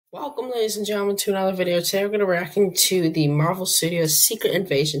Welcome, ladies and gentlemen, to another video. Today we're going to be reacting to the Marvel Studios Secret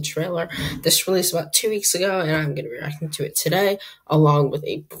Invasion trailer. This released about 2 weeks ago, and I'm going to be reacting to it today, along with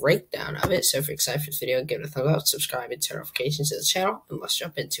a breakdown of it. So if you're excited for this video, give it a thumbs up, subscribe, and turn notifications to the channel, and let's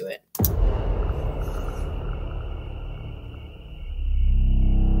jump into it.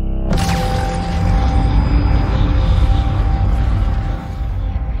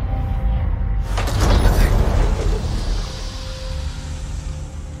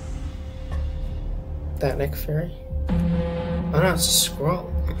 That Nick Fury? Oh no, it's a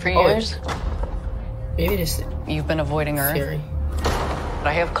scroll. For years? Maybe it is You've been avoiding Earth. Fury. But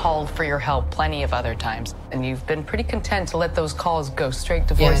I have called for your help plenty of other times, and you've been pretty content to let those calls go straight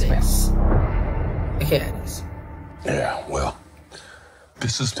to voicemail. Yeah, it is. Yeah, well,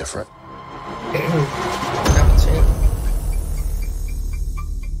 this is different.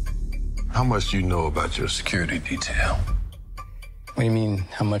 How much do you know about your security detail? What do you mean,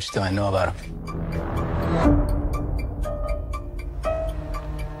 how much do I know about him?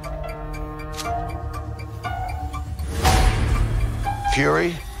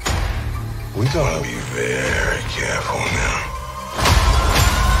 Fury? We gotta be very careful now.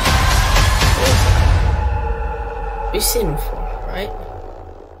 We've seen him before, right?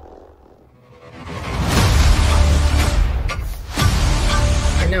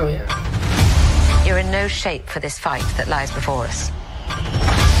 I know, yeah. You're in no shape for this fight that lies before us.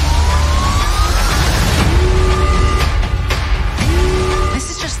 This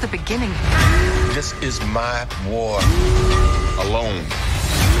is just the beginning. This is my war alone.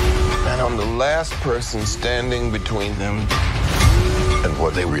 And I'm the last person standing between them and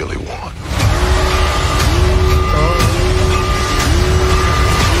what they really want.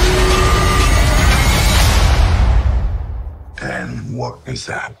 And what is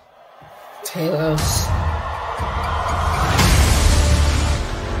that? Talos.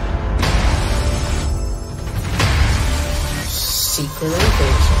 Secret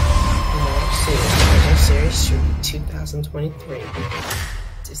Invasion. Series 2023.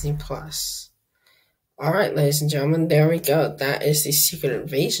 Disney Plus. Alright, ladies and gentlemen, there we go. That is the Secret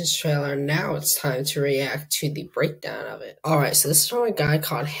Invasions trailer. Now it's time to react to the breakdown of it. Alright, so this is from a guy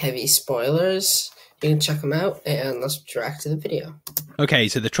called Heavy Spoilers. You can check them out, and let's react to the video. Okay,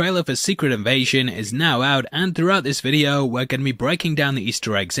 so the trailer for Secret Invasion is now out, and throughout this video, we're going to be breaking down the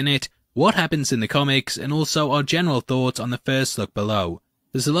Easter eggs in it, what happens in the comics, and also our general thoughts on the first look below.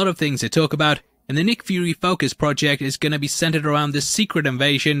 There's a lot of things to talk about, and the Nick Fury Focus project is going to be centered around the secret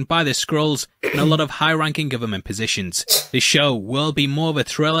invasion by the Skrulls and a lot of high-ranking government positions. This show will be more of a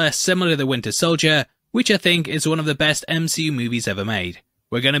thriller similar to The Winter Soldier, which I think is one of the best MCU movies ever made.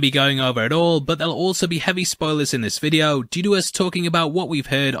 We're going to be going over it all, but there'll also be heavy spoilers in this video due to us talking about what we've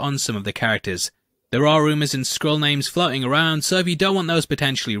heard on some of the characters. There are rumours and Skrull names floating around, so if you don't want those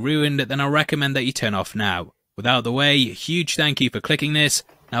potentially ruined, then I recommend that you turn off now. Without the way, huge thank you for clicking this.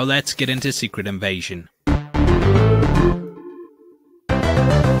 Now let's get into Secret Invasion.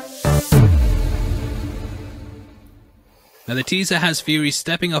 Now the teaser has Fury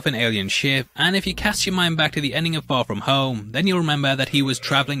stepping off an alien ship, and if you cast your mind back to the ending of Far From Home, then you'll remember that he was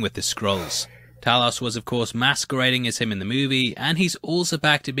travelling with the Skrulls. Talos was of course masquerading as him in the movie, and he's also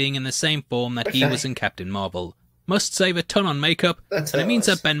back to being in the same form that he was in Captain Marvel. Must save a ton on makeup, and it means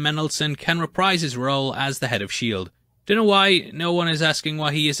that Ben Mendelsohn can reprise his role as the head of S.H.I.E.L.D. Don't know why no one is asking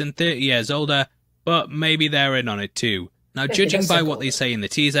why he isn't 30 years older, but maybe they're in on it too. Now judging by what they say in the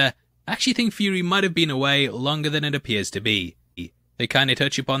teaser, I actually think Fury might have been away longer than it appears to be. They kinda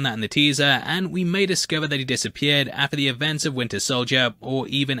touch upon that in the teaser, and we may discover that he disappeared after the events of Winter Soldier or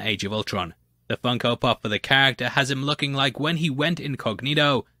even Age of Ultron. The Funko Pop for the character has him looking like when he went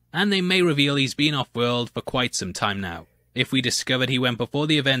incognito, and they may reveal he's been off-world for quite some time now. If we discovered he went before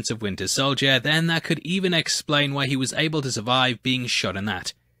the events of Winter Soldier, then that could even explain why he was able to survive being shot in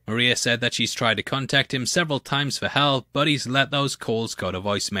that. Maria said that she's tried to contact him several times for help, but he's let those calls go to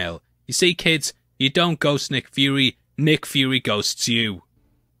voicemail. You see kids, you don't ghost Nick Fury ghosts you.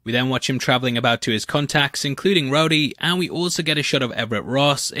 We then watch him travelling about to his contacts, including Rhodey, and we also get a shot of Everett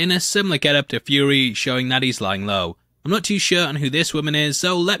Ross in a similar getup to Fury, showing that he's lying low. I'm not too sure on who this woman is,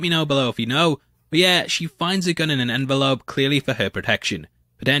 so let me know below if you know. But yeah, she finds a gun in an envelope, clearly for her protection.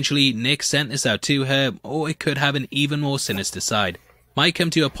 Potentially, Nick sent this out to her, or it could have an even more sinister side. Might come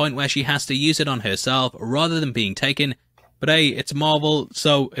to a point where she has to use it on herself, rather than being taken. But hey, it's Marvel,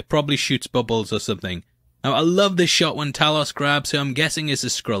 so it probably shoots bubbles or something. Now, I love this shot when Talos grabs who I'm guessing is the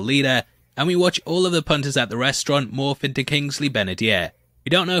Skrull leader, and we watch all of the punters at the restaurant morph into Kingsley Ben-Adir. We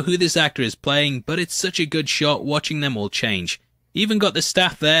don't know who this actor is playing, but it's such a good shot watching them all change. Even got the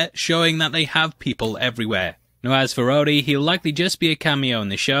staff there, showing that they have people everywhere. Now as for Rhodey, he'll likely just be a cameo in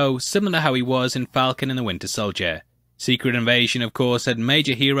the show, similar to how he was in Falcon and the Winter Soldier. Secret Invasion, of course, had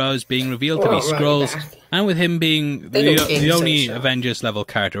major heroes being revealed to be Skrulls, and with him being the only Avengers-level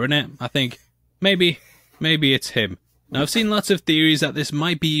character in it, I think maybe it's him. Now, I've seen lots of theories that this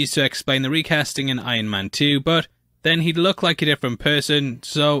might be used to explain the recasting in Iron Man 2, but then he'd look like a different person,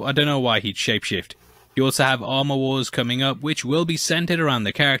 so I don't know why he'd shapeshift. You also have Armor Wars coming up, which will be centered around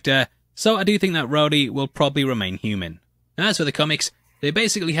the character, so I do think that Rhodey will probably remain human. And as for the comics, they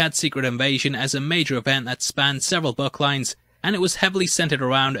basically had Secret Invasion as a major event that spanned several book lines, and it was heavily centered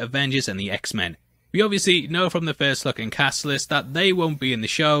around Avengers and the X-Men. We obviously know from the first look and cast list that they won't be in the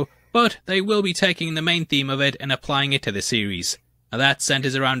show, but they will be taking the main theme of it and applying it to the series. Now that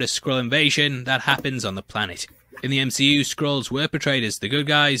centers around a Skrull invasion that happens on the planet. In the MCU, Skrulls were portrayed as the good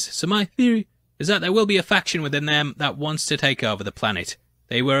guys, so my theory is that there will be a faction within them that wants to take over the planet.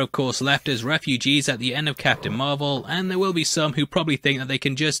 They were of course left as refugees at the end of Captain Marvel, and there will be some who probably think that they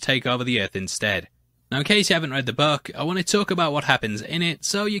can just take over the Earth instead. Now in case you haven't read the book, I want to talk about what happens in it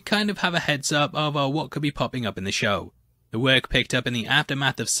so you kind of have a heads up over what could be popping up in the show. The work picked up in the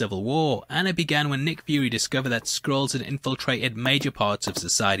aftermath of Civil War, and it began when Nick Fury discovered that Skrulls had infiltrated major parts of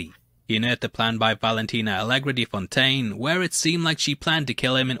society. He unearthed a plan by Valentina Allegra de Fontaine, where it seemed like she planned to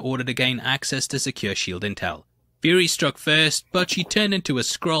kill him in order to gain access to secure S.H.I.E.L.D. intel. Fury struck first, but she turned into a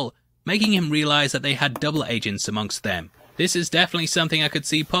Skrull, making him realize that they had double agents amongst them. This is definitely something I could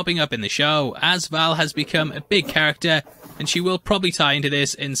see popping up in the show, as Val has become a big character, and she will probably tie into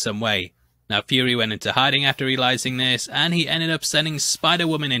this in some way. Now Fury went into hiding after realizing this, and he ended up sending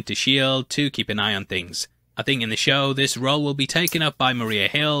Spider-Woman into S.H.I.E.L.D. to keep an eye on things. I think in the show, this role will be taken up by Maria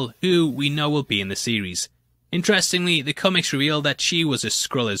Hill, who we know will be in the series. Interestingly, the comics reveal that she was a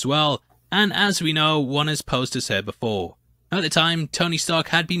Skrull as well, and as we know, one has posed as her before. At the time, Tony Stark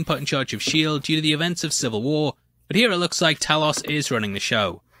had been put in charge of S.H.I.E.L.D. due to the events of Civil War, but here it looks like Talos is running the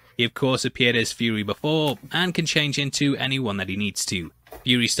show. He of course appeared as Fury before, and can change into anyone that he needs to.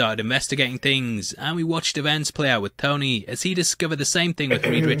 Fury started investigating things, and we watched events play out with Tony as he discovered the same thing with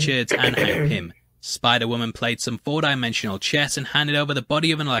Reed Richards and Hank Pym. Spider-Woman played some 4-dimensional chess and handed over the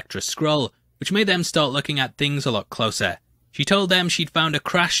body of an Elektra Skrull, which made them start looking at things a lot closer. She told them she'd found a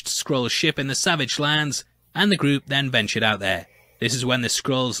crashed Skrull ship in the Savage Lands, and the group then ventured out there. This is when the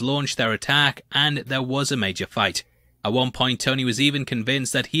Skrulls launched their attack, and there was a major fight. At one point, Tony was even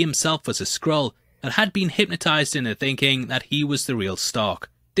convinced that he himself was a Skrull, and had been hypnotized into thinking that he was the real Stark.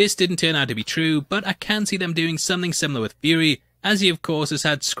 This didn't turn out to be true, but I can see them doing something similar with Fury, as he of course has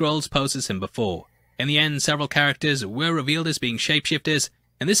had Skrulls pose as him before. In the end, several characters were revealed as being shapeshifters,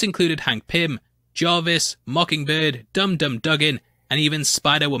 and this included Hank Pym, Jarvis, Mockingbird, Dum Dum Dugan, and even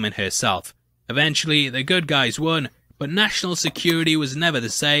Spider-Woman herself. Eventually, the good guys won, but national security was never the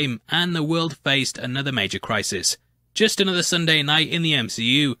same, and the world faced another major crisis. Just another Sunday night in the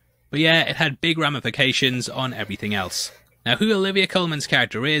MCU, but yeah, it had big ramifications on everything else. Now, who Olivia Colman's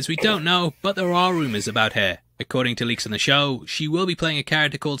character is, we don't know, but there are rumours about her. According to leaks on the show, she will be playing a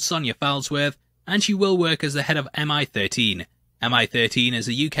character called Sonya Falsworth, and she will work as the head of MI13. MI13 is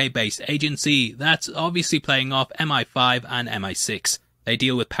a UK-based agency that's obviously playing off MI5 and MI6. They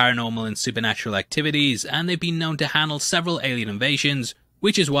deal with paranormal and supernatural activities, and they've been known to handle several alien invasions,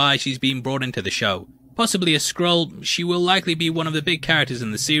 which is why she's been brought into the show. Possibly a Skrull, she will likely be one of the big characters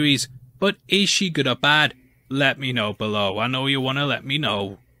in the series, but is she good or bad? Let me know below, I know you want to let me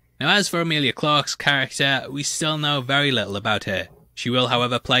know. Now as for Emilia Clarke's character, we still know very little about her. She will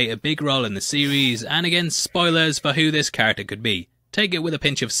however play a big role in the series, and again spoilers for who this character could be. Take it with a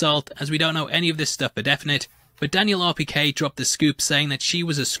pinch of salt, as we don't know any of this stuff for definite, but Daniel RPK dropped the scoop saying that she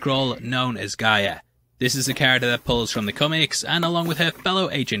was a Skrull known as Gaia. This is a character that pulls from the comics, and along with her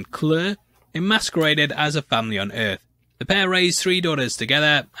fellow agent Claire, they masqueraded as a family on Earth. The pair raised 3 daughters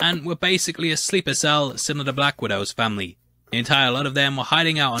together, and were basically a sleeper cell similar to Black Widow's family. The entire lot of them were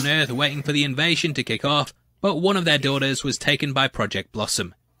hiding out on Earth waiting for the invasion to kick off, but one of their daughters was taken by Project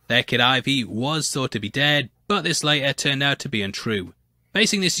Blossom. Their kid Ivy was thought to be dead, but this later turned out to be untrue.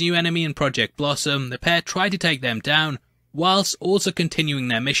 Facing this new enemy in Project Blossom, the pair tried to take them down, whilst also continuing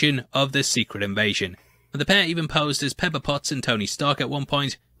their mission of the secret invasion. The pair even posed as Pepper Potts and Tony Stark at one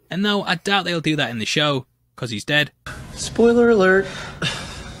point, and though I doubt they'll do that in the show, cause he's dead. Spoiler alert.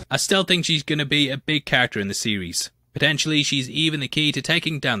 I still think she's gonna be a big character in the series. Potentially she's even the key to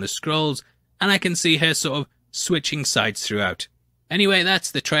taking down the Skrulls, and I can see her sort of switching sides throughout. Anyway, that's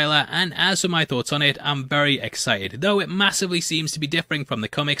the trailer, and as for my thoughts on it, I'm very excited. Though it massively seems to be differing from the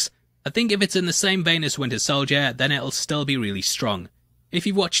comics, I think if it's in the same vein as Winter Soldier, then it'll still be really strong. If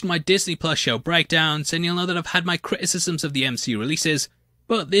you've watched my Disney Plus show breakdowns, then you'll know that I've had my criticisms of the MCU releases,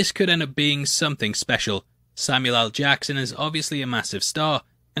 but this could end up being something special. Samuel L. Jackson is obviously a massive star,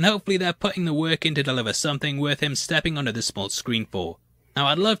 and hopefully they're putting the work in to deliver something worth him stepping onto the small screen for. Now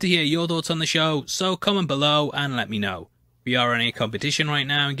I'd love to hear your thoughts on the show, so comment below and let me know. We are in a competition right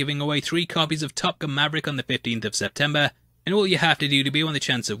now and giving away 3 copies of Top Gun Maverick on the 15th of September, and all you have to do to be on the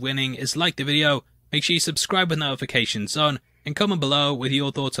chance of winning is like the video, make sure you subscribe with notifications on, and comment below with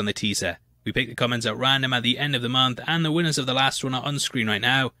your thoughts on the teaser. We pick the comments at random at the end of the month, and the winners of the last one are on screen right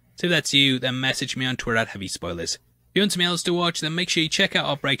now, so if that's you, then message me on Twitter at HeavySpoilers. If you want something else to watch, then make sure you check out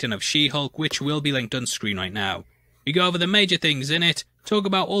our breakdown of She-Hulk, which will be linked on screen right now. We go over the major things in it, talk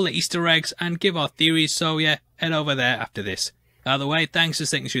about all the Easter eggs, and give our theories, so yeah, head over there after this. By the way, thanks for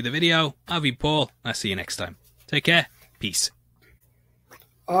sticking through the video. I've been Paul, and I'll see you next time. Take care, peace.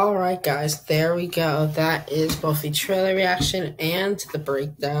 Alright guys, there we go. That is both the trailer reaction and the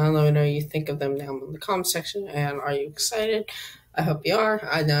breakdown. Let me know what you think of them down in the comment section, and are you excited? I hope you are.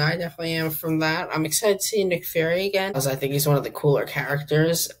 I know I definitely am from that. I'm excited to see Nick Fury again, because I think he's one of the cooler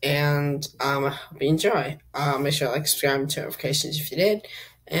characters, and I hope you enjoy. Make sure to like, subscribe, and turn notifications if you did,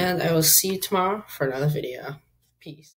 and I will see you tomorrow for another video. Peace.